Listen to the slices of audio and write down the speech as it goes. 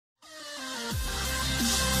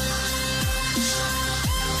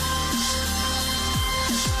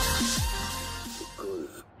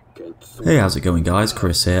Hey, how's it going guys,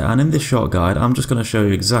 Chris here, and in this short guide I'm just going to show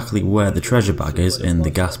you exactly where the treasure bag is in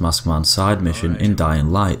the Gas Mask Man side mission in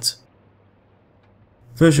Dying Light.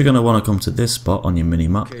 First you're going to want to come to this spot on your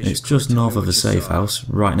minimap. It's just north of a safe house,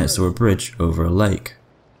 right next to a bridge over a lake.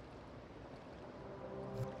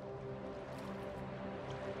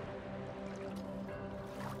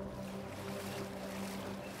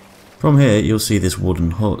 From here you'll see this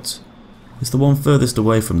wooden hut. It's the one furthest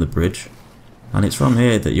away from the bridge, and it's from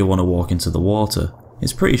here that you'll want to walk into the water.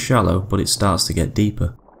 It's pretty shallow, but it starts to get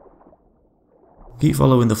deeper. Keep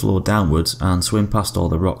following the floor downwards and swim past all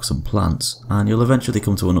the rocks and plants, and you'll eventually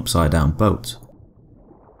come to an upside down boat.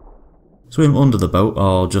 Swim under the boat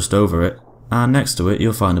or just over it, and next to it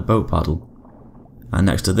you'll find a boat paddle. And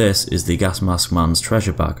next to this is the Gas Mask Man's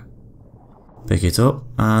treasure bag. Pick it up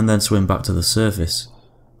and then swim back to the surface.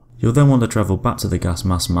 You'll then want to travel back to the Gas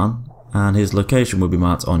Mask Man, and his location will be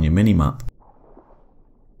marked on your minimap.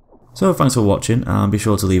 So thanks for watching, and be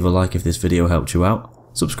sure to leave a like if this video helped you out,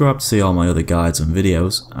 subscribe to see all my other guides and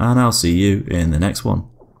videos, and I'll see you in the next one.